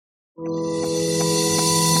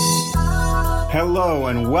Hello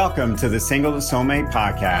and welcome to the Single to Soulmate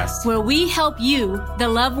podcast, where we help you, the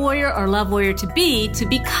love warrior or love warrior to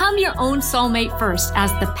become your own soulmate first as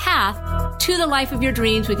the path to the life of your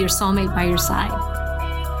dreams with your soulmate by your side.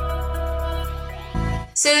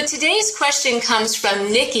 So today's question comes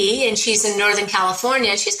from Nikki, and she's in Northern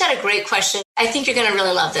California. She's got a great question. I think you're going to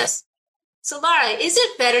really love this. So Laura, is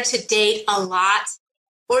it better to date a lot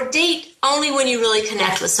or date only when you really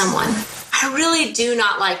connect with someone? I really do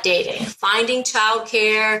not like dating, finding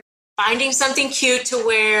childcare, finding something cute to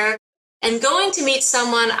wear, and going to meet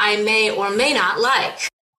someone I may or may not like.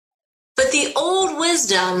 But the old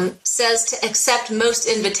wisdom says to accept most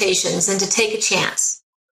invitations and to take a chance.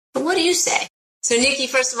 But what do you say? So Nikki,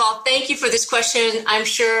 first of all, thank you for this question. I'm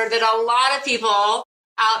sure that a lot of people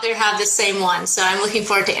out there have the same one, so I'm looking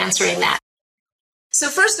forward to answering that. So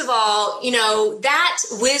first of all, that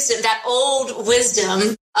wisdom, that old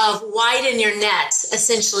wisdom of widen your net,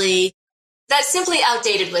 essentially, that's simply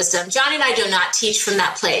outdated wisdom. Johnny and I do not teach from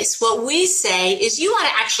that place. What we say is you want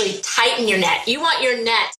to actually tighten your net. You want your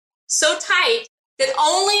net so tight that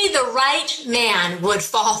only the right man would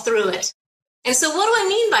fall through it. And so what do I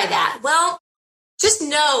mean by that? Well, just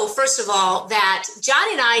know, first of all, that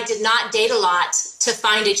Johnny and I did not date a lot to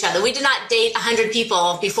find each other. We did not date 100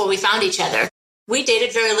 people before we found each other. We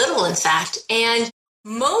dated very little, in fact. And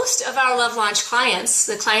most of our Love Launch clients,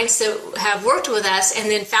 the clients that have worked with us and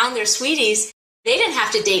then found their sweeties, they didn't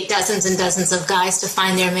have to date dozens and dozens of guys to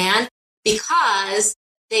find their man because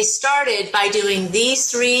they started by doing these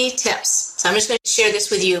 3 tips. So I'm just going to share this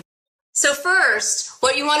with you. So first,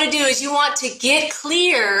 what you want to do is you want to get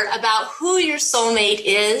clear about who your soulmate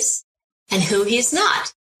is and who he's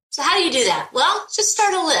not. So how do you do that? Well, just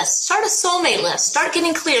start a list. Start a soulmate list. Start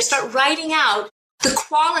getting clear. Start writing out the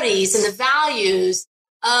qualities and the values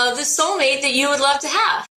of the soulmate that you would love to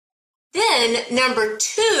have. Then, number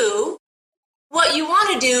 2, what you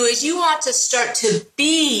want to do is you want to start to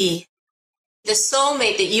be the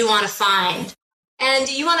soulmate that you want to find. And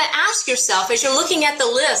you want to ask yourself, as you're looking at the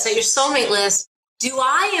list, at your soulmate list, do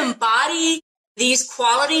I embody these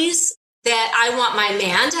qualities that I want my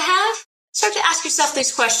man to have? Start to ask yourself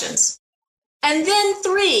these questions. And then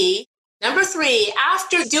number 3,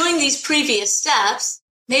 after doing these previous steps,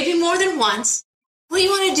 maybe more than once, what you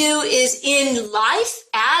want to do is in life,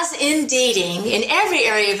 as in dating, in every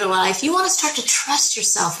area of your life, you want to start to trust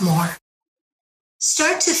yourself more.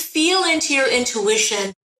 Start to feel into your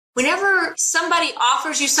intuition. Whenever somebody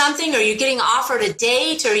offers you something or you're getting offered a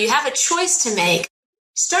date or you have a choice to make,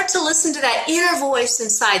 start to listen to that inner voice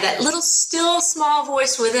inside, that little still small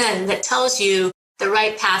voice within that tells you the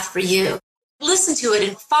right path for you. Listen to it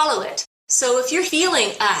and follow it. So if you're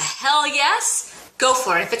feeling a hell yes, go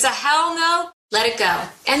for it. If it's a hell no, let it go.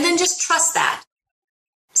 And then just trust that.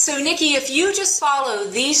 So Nikki, if you just follow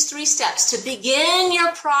these 3 steps to begin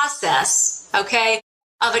your process, okay,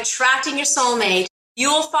 of attracting your soulmate,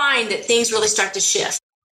 you'll find that things really start to shift.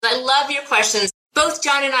 I love your questions. Both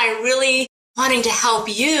John and I are really wanting to help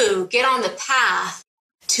you get on the path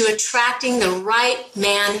to attracting the right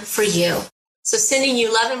man for you. So sending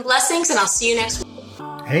you love and blessings, and I'll see you next week.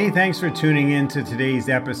 Hey, thanks for tuning in to today's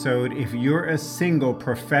episode. If you're a single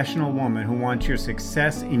professional woman who wants your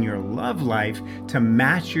success in your love life to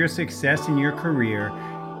match your success in your career,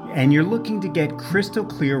 and you're looking to get crystal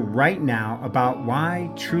clear right now about why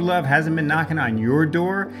true love hasn't been knocking on your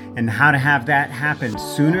door and how to have that happen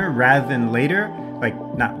sooner rather than later, like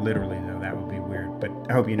not literally though, that would be weird, but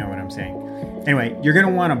I hope you know what I'm saying. Anyway, you're going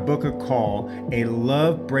to want to book a call, a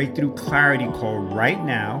love breakthrough clarity call right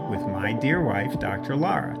now with my dear wife, Dr.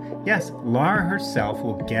 Laura. Yes, Laura herself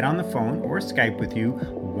will get on the phone or Skype with you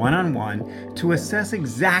one-on-one to assess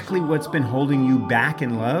exactly what's been holding you back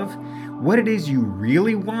in love, what it is you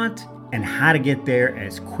really want, and how to get there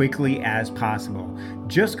as quickly as possible.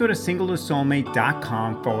 Just go to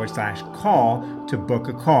singletosoulmate.com/call to book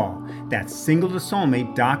a call. That's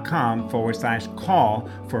singletosoulmate.com/call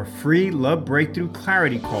for a free love breakthrough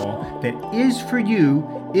clarity call that is for you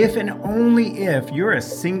if and only if you're a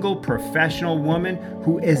single professional woman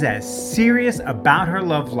who is as serious about her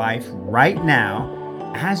love life right now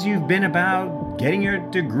as you've been about getting your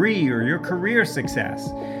degree or your career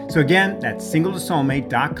success. So again, that's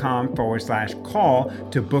singletosoulmate.com/call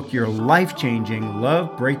to book your life-changing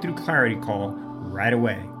love breakthrough clarity call right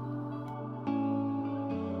away.